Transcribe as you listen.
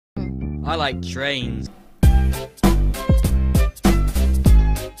I like trains.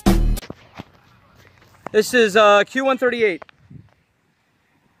 This is Q138.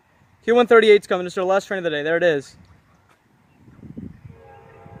 Q138's coming. This is our last train of the day. There it is.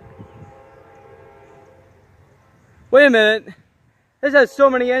 Wait a minute. This has so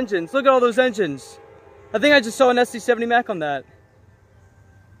many engines. Look at all those engines. I think I just saw an SD40 Mac on that.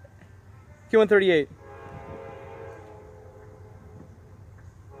 Q138.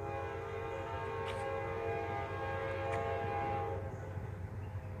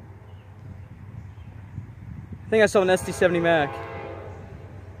 I think I saw an SD40 Mac.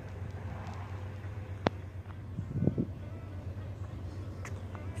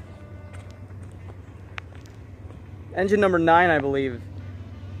 Engine number 9, I believe.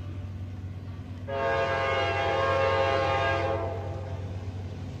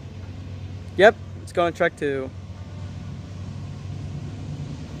 Yep, it's going track 2.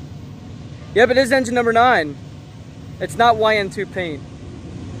 Yep, it is engine number 9. It's not YN2 paint.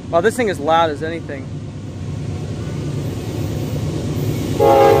 Wow, this thing is loud as anything.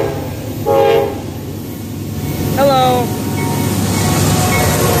 Hello.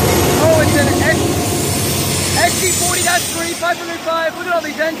 Oh, it's an SD40-3, 505. Look at all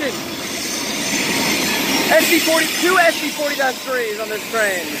these engines. Two SD40-3s on this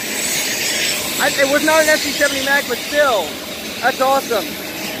train. It was not an SD40 Mac, but still, that's awesome.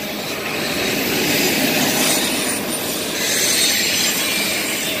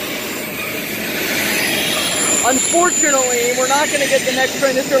 Unfortunately, we're not going to get the next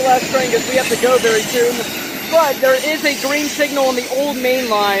train. This is our last train because we have to go very soon. But there is a green signal on the old main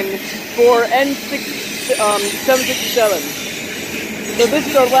line for N767. So this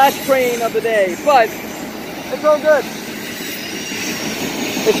is our last train of the day, but it's all good.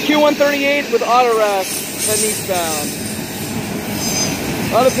 It's Q138 with auto rest and eastbound.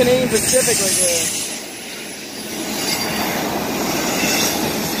 A lot of Canadian Pacific right there.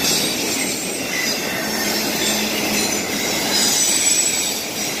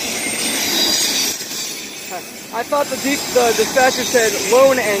 I thought the dispatcher said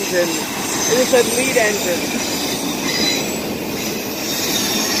lone engine. It just said lead engine.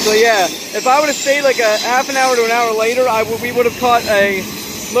 So yeah, if I would have stayed like a half an hour to an hour later, we would have caught a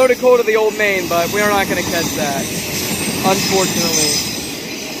loaded coal to the old main, but we are not going to catch that, unfortunately.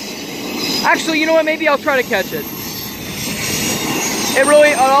 Actually, you know what? Maybe I'll try to catch it. It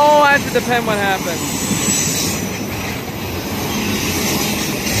all has to depend what happens.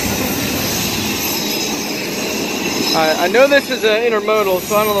 I know this is an intermodal,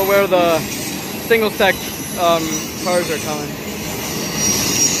 so I don't know where the single stack cars are coming.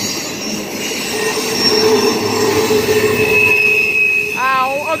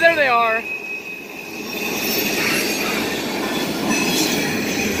 Ow! Oh, there they are.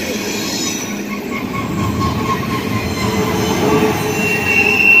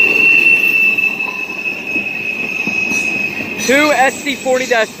 Two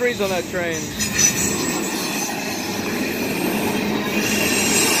SD40-3s on that train.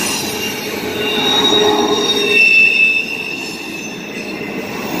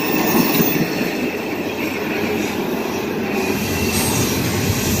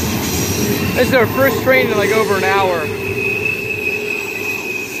 This is our first train in like over an hour.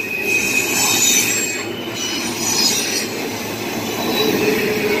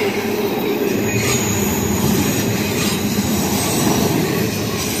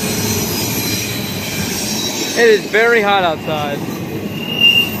 It is very hot outside.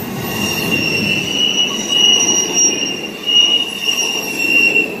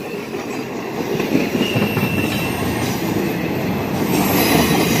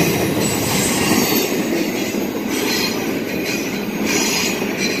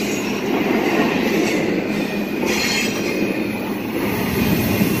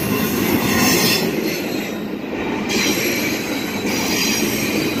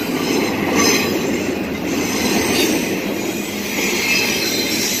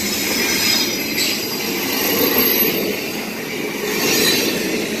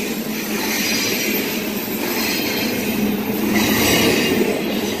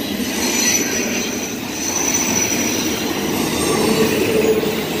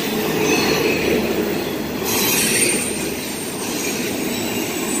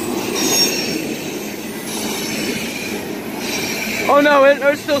 Oh no,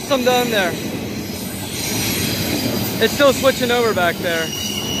 there's still some down there. It's still switching over back there.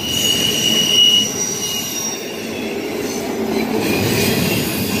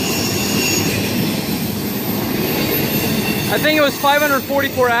 I think it was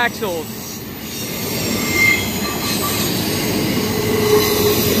 544 axles.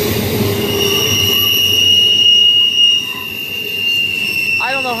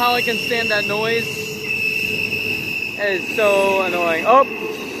 I can stand that noise. It is so annoying. Oh,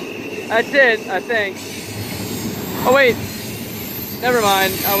 that's it, I think. Oh wait, never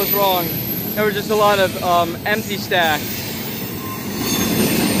mind, I was wrong. There were just a lot of empty stacks.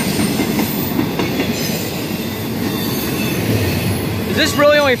 Is this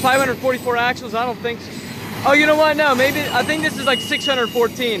really only 544 axles? I don't think so. Oh, you know what? No, maybe, I think this is like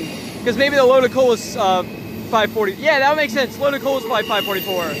 614. Because maybe the load of coal is 540. Yeah, that makes sense. Load of coal is probably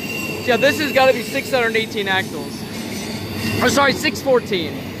 544. So yeah, this has got to be 618 axles. Or sorry,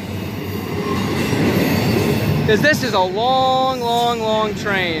 614. Because this is a long, long, long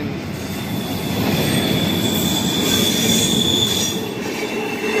train.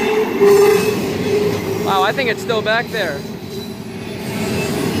 Wow, I think it's still back there.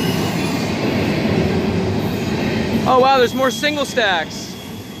 Oh wow, there's more single stacks.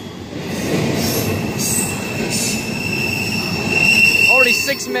 Already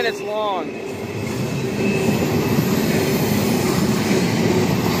 6 minutes long.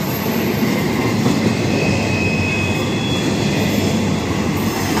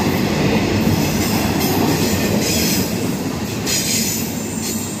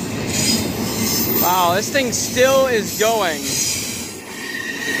 Wow, this thing still is going.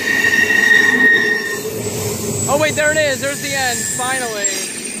 Oh wait, there it is. There's the end, finally.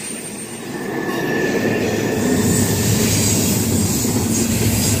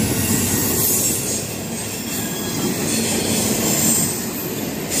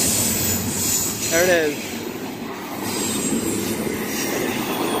 There it is.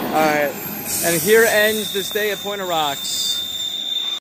 Alright. And here ends this day at Point of Rocks.